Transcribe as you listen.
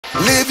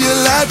Live your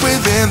life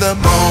within the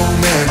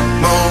moment,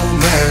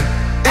 moment.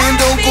 And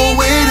don't go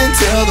wait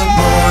until the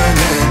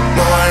morning,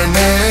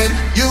 morning.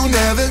 You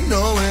never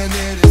know when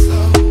it is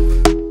over.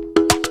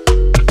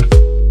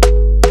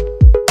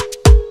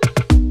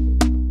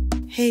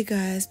 Hey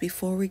guys,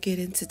 before we get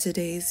into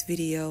today's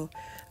video,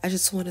 I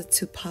just wanted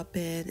to pop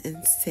in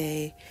and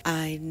say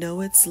I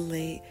know it's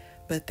late,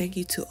 but thank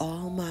you to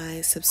all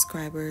my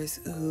subscribers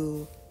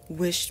who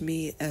wished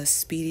me a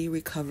speedy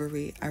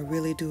recovery. I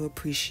really do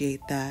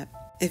appreciate that.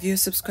 If you're a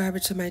subscriber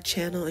to my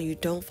channel and you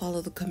don't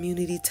follow the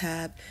community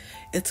tab,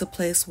 it's a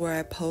place where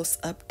I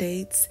post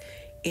updates,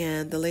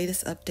 and the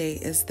latest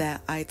update is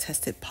that I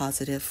tested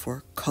positive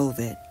for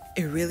COVID.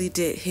 It really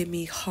did hit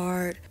me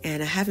hard,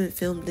 and I haven't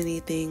filmed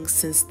anything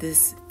since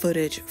this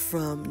footage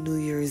from New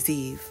Year's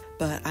Eve,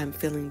 but I'm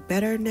feeling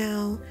better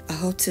now. I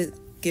hope to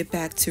get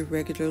back to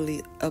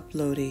regularly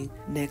uploading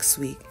next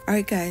week.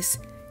 Alright guys,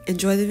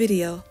 enjoy the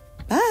video.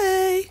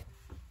 Bye!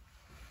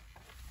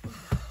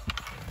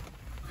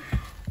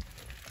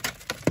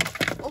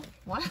 Oh,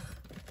 what?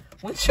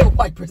 Windshield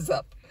wipers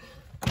up.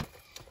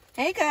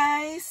 Hey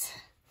guys,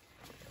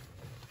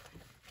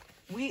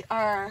 we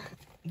are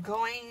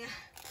going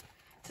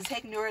to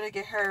take Nora to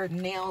get her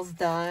nails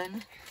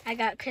done. I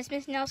got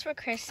Christmas nails for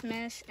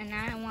Christmas, and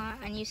now I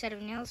want a new set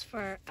of nails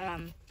for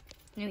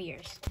New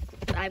Year's.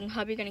 I'm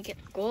probably gonna get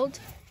gold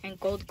and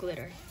gold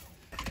glitter.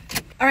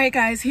 All right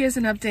guys, here's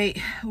an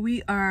update.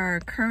 We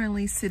are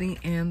currently sitting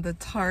in the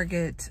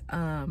Target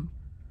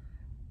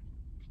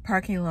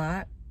parking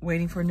lot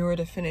waiting for Nora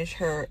to finish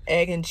her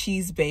egg and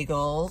cheese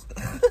bagel.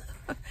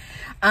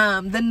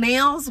 The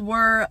nails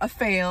were a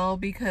fail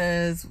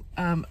because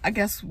I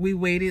guess we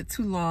waited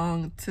too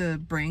long to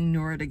bring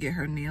Nora to get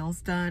her nails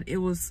done. It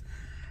was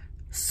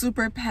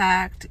super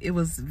packed. It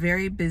was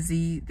very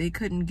busy. They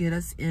couldn't get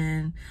us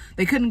in.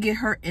 They couldn't get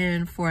her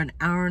in for an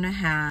hour and a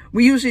half.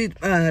 We usually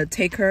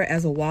take her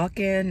as a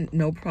walk-in,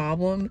 no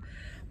problem,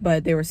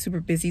 but they were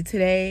super busy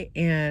today,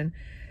 and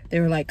they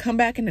were like, come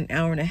back in an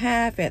hour and a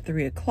half at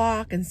 3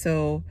 o'clock. And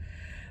so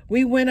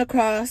we went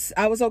across.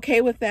 I was okay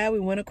with that. We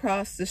went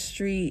across the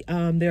street.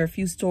 There are a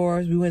few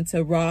stores. We went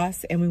to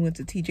Ross and we went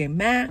to TJ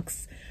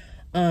Maxx.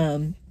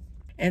 And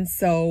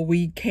so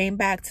we came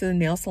back to the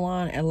nail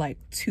salon at like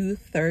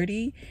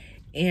 2:30,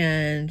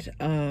 and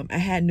I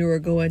had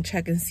Nora go and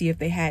check and see if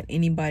they had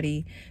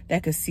anybody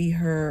that could see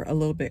her a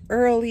little bit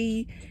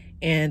early,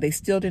 and they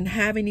still didn't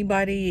have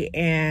anybody.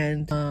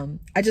 And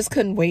I just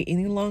couldn't wait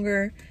any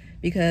longer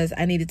because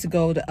I needed to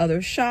go to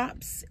other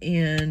shops,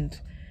 and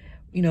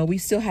you know, we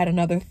still had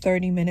another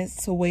 30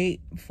 minutes to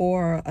wait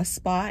for a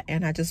spot,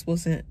 and I just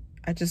wasn't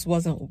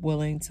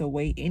willing to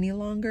wait any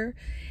longer.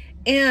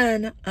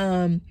 And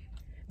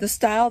the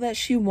style that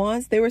she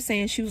wants, they were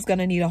saying she was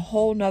gonna need a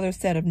whole nother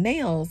set of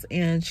nails,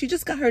 and she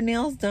just got her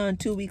nails done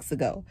 2 weeks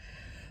ago.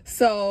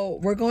 So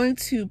we're going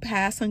to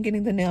pass on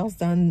getting the nails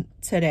done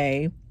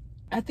today.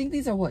 I think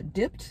these are what,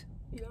 dipped?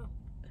 Yeah.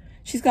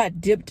 She's got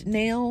dipped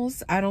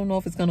nails. I don't know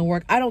if it's gonna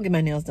work. I don't get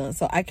my nails done,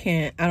 so I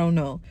don't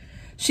know.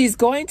 She's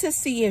going to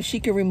see if she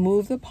can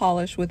remove the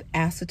polish with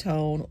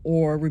acetone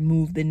or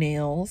remove the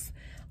nails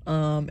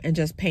and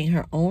just paint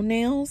her own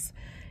nails.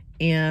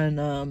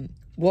 And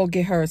we'll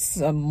get her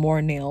some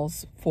more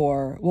nails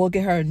we'll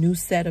get her a new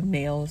set of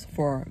nails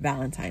for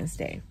Valentine's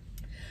Day.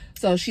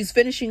 So she's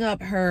finishing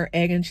up her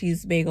egg and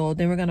cheese bagel.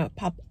 Then we're going to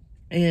pop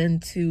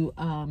into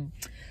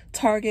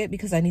Target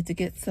because I need to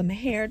get some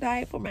hair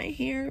dye for my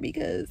hair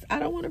because I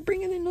don't want to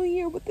bring in the new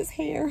year with this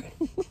hair.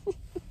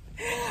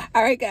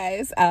 All right,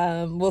 guys,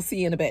 we'll see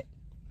you in a bit.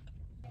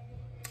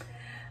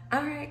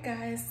 All right,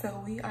 guys,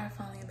 so we are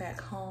finally back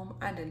home.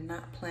 I did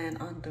not plan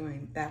on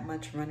doing that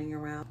much running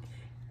around.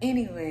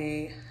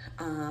 Anyway,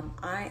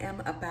 I am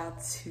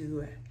about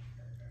to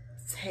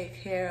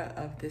take care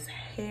of this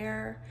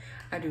hair.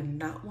 I do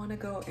not want to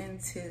go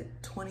into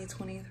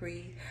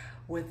 2023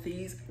 with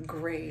these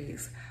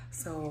grays.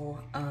 So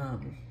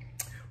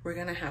we're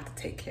gonna have to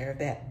take care of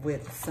that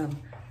with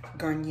some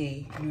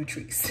Garnier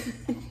Nutris.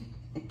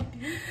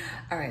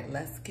 All right,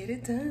 let's get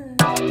it done.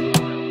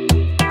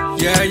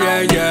 Yeah, yeah,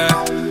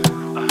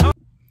 yeah.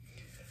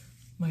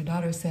 My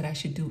daughter said I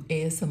should do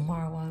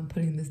ASMR while I'm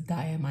putting this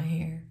dye in my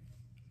hair.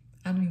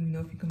 I don't even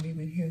know if you can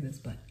even hear this,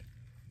 but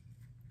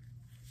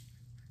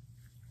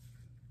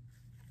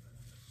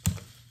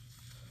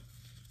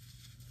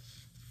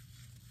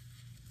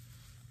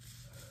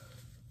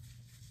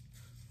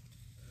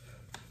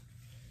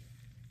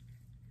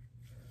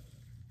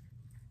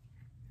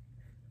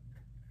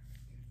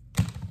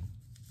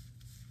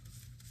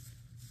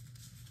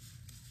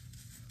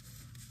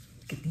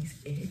get these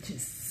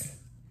edges.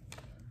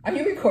 Are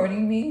you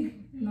recording me?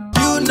 No.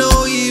 You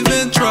know,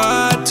 even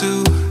try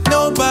to.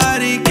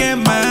 Nobody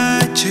can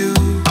match you.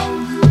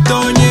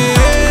 Don't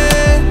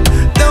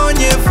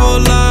you for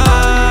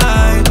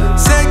life.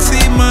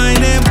 Sexy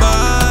mind and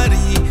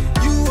body.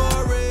 You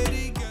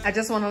already got. I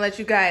just want to let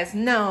you guys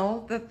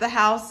know that the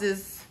house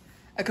is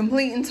a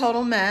complete and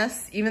total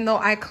mess, even though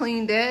I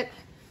cleaned it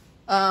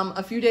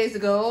a few days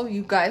ago.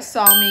 You guys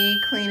saw me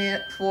clean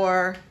it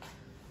for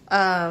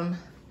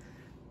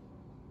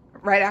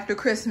right after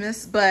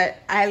Christmas, but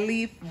I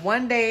leave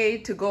one day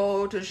to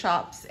go to the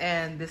shops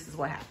and this is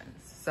what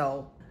happens.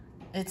 So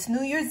it's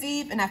New Year's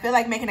Eve and I feel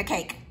like making a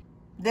cake.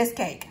 This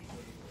cake.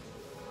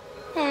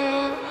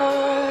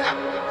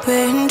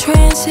 We're in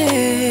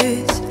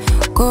trances,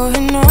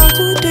 going all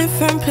to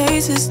different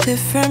places,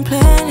 different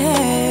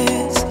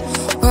planets.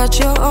 Watch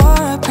your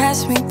aura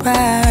pass me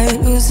by,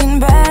 losing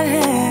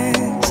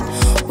balance.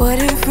 What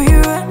if we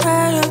run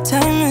out of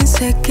time and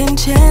second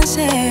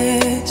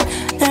chances?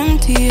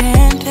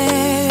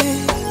 Empty-handed.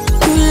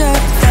 You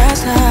like the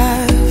fast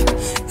life,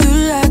 you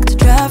like to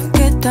drive and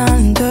get down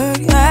and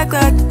dirty, act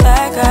like the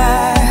bad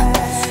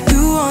guy.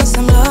 You want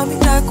some love, me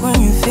like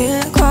when you feel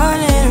like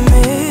calling at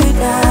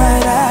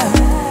midnight.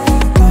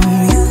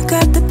 You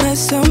got the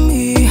best of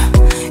me,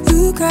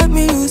 you got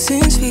me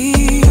losing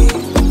sleep.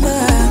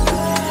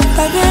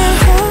 I've been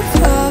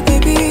hopeful,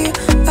 baby,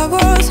 I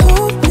was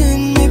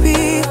hoping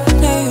maybe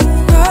that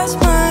you'd cross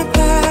my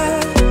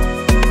path.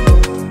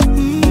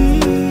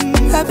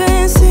 I've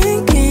been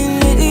sinking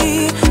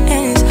lately,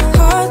 and it's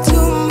hard to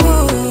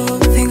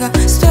move. Think I'm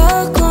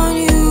stuck on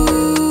you.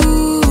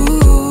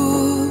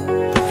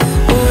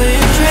 We're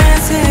in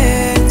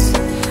trances,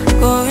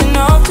 going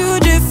off to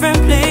different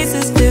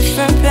places,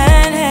 different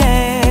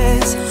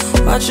planets.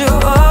 Watch your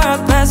aura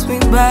pass me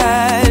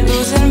by,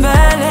 losing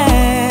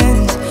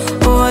balance.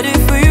 What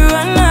if we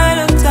run out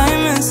of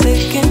time and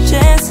second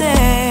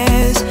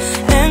chances?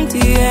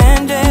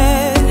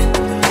 Empty-handed.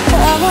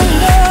 I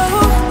wonder,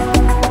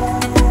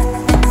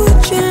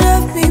 would you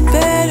love me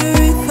better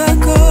if I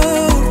go?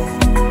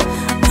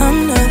 I'm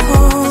not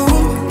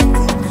home.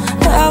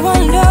 I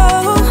wonder,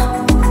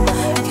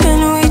 can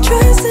we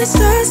trust the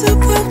stars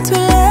above to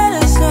let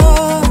us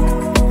know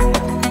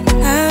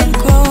how to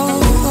go?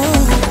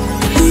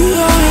 We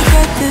only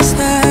got this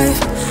life,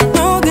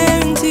 no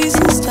guarantees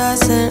and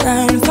stars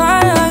align.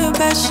 Follow your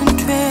passion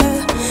trail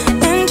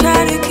and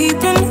try to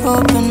keep an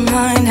open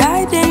mind.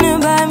 Hiding it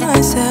by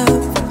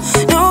myself,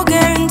 no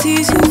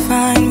guarantees you'll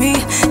find me.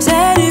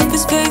 Said if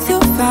it's faith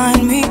you'll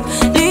find me,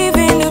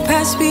 leaving the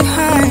past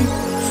behind.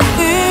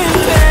 We're in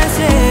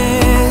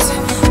trances,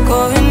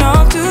 going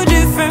off to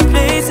different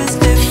places,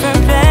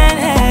 different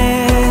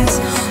planets.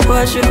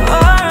 Watch your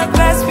aura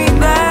pass me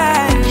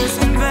by,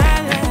 losing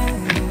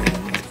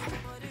balance.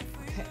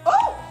 Okay.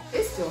 Oh,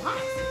 it's still hot.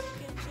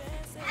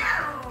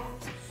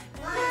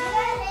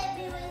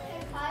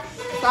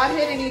 Stop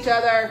hitting each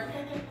other.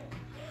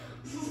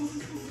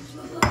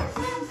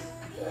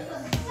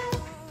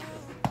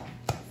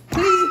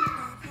 Please.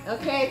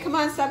 Okay, come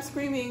on, stop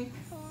screaming.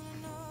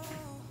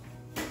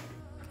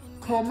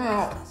 Come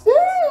out.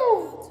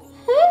 Woo!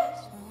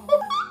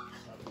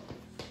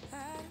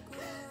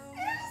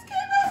 This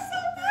came out so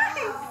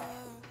nice.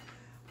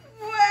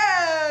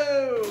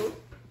 Whoa!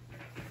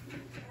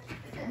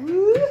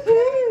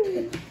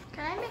 Woohoo!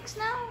 Can I mix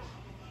now?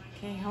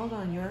 Okay, hold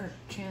on. Your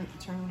turn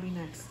will be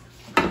next.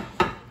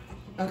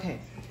 Okay.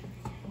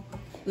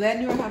 Let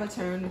Noor have a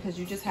turn because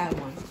you just had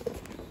one.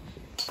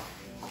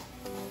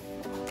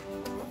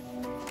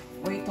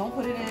 Wait, don't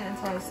put it in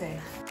until I say.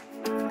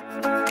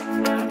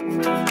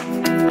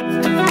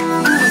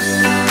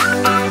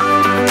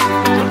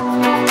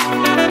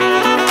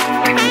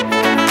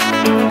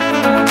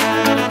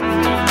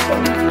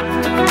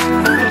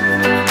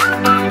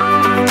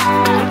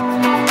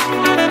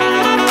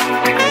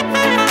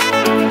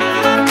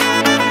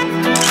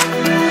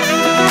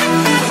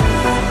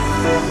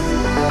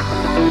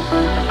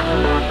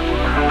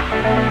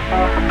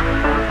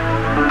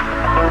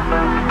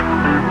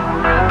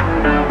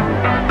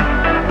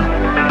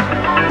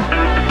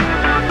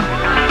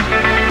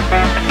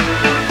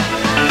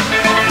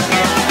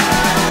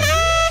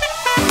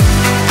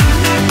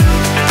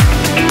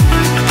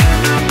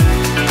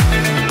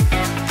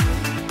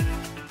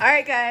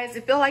 Guys,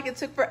 it felt like it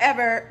took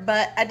forever,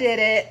 but I did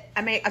it.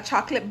 I made a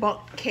chocolate bundt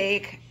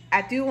cake.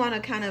 I do want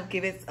to kind of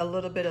give it a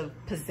little bit of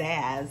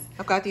pizzazz.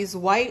 I've got these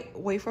white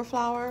wafer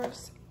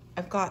flours.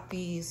 I've got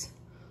these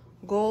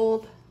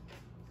gold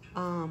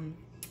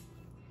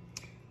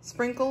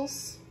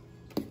sprinkles,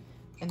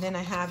 and then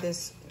I have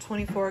this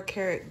 24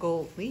 karat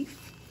gold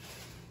leaf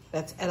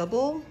that's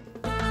edible.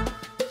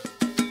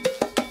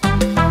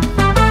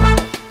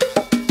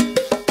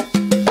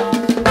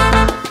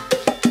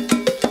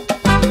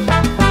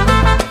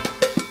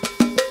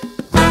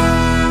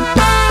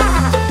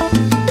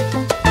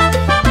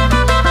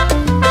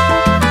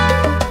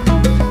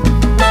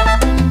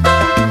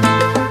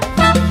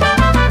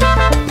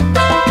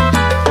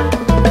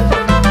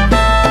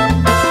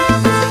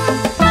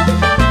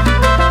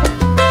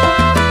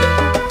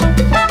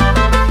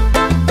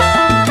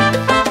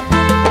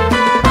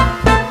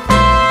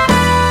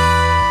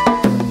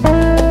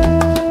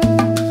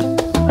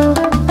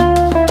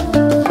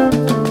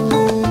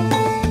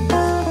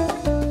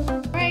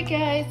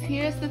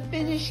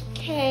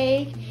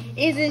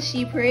 Isn't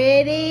she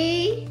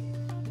pretty?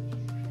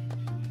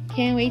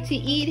 Can't wait to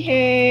eat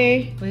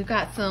her. We've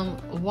got some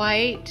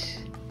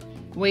white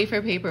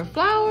wafer paper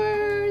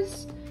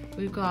flowers.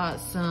 We've got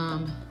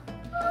some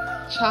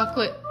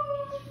chocolate.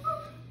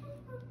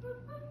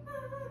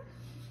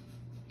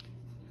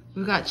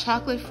 We've got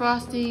chocolate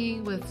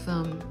frosting with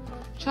some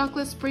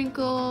chocolate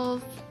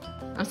sprinkles.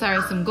 I'm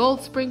sorry, some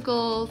gold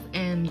sprinkles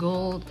and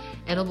gold,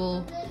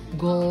 edible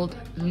gold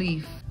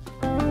leaf.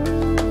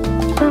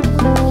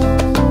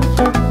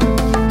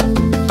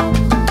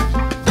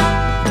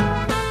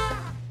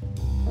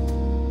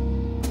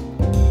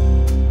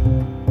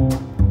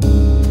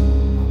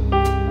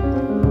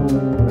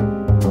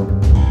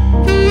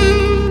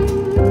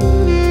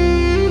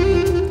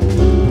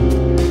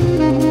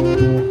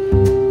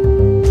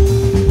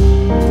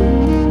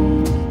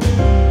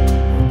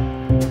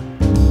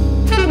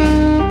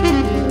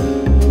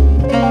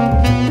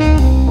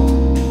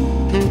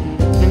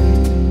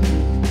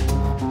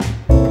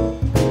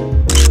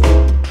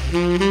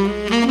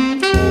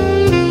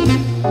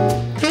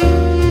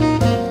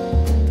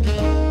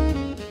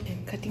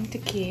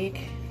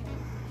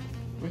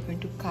 We're going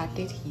to cut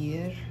it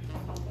here.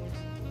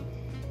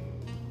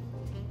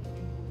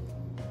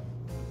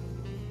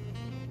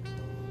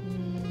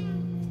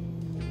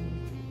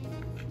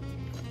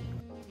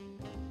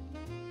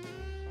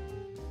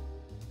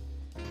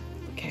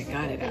 Okay,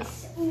 got it out.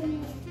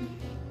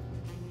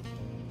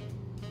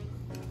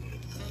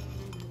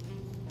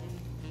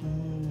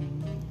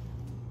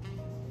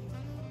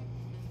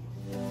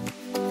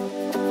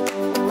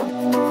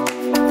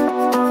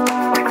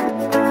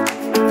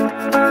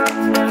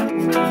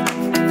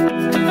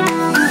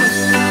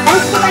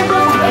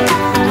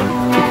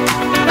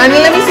 Honey,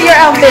 let me see your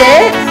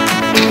outfit.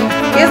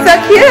 You're so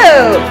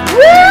cute.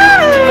 Woo!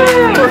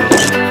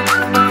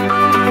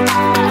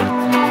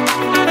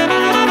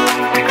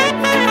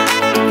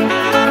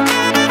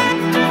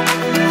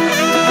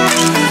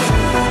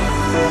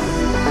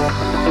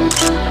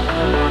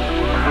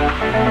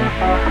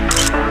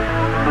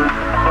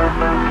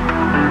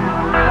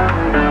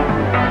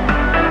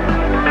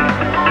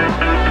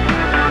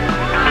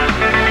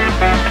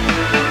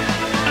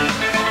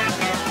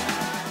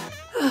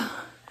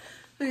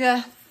 We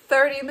got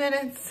 30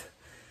 minutes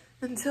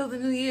until the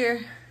new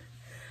year.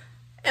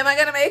 Am I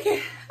gonna make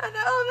it? I don't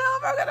know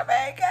if I'm gonna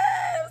make it.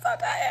 I'm so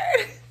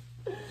tired.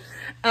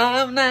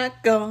 I'm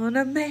not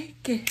gonna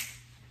make it.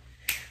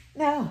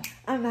 No,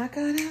 I'm not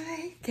gonna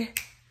make it.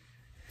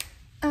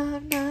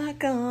 I'm not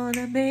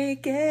gonna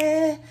make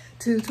it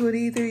to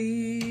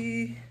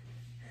 23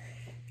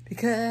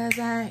 because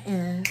I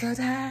am so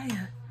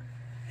tired.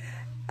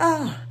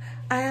 Oh,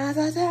 I am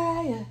so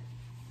tired.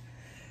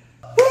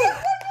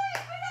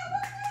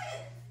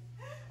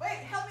 Wait,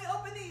 help me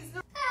open these.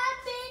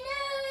 Happy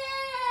New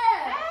Year!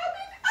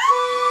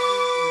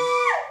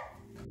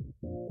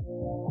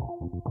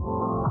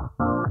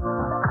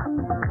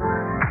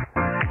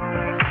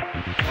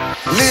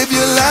 Live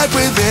your life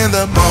within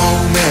the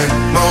moment,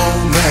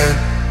 moment.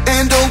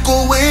 And don't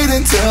go wait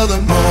until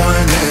the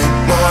morning,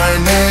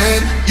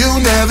 morning. You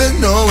never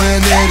know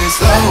when it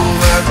is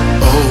over,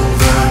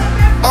 over.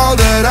 All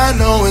that I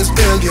know is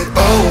we'll get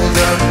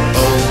older,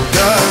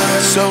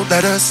 older. So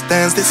let us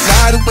dance this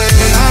night away,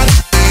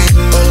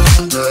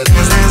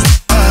 older.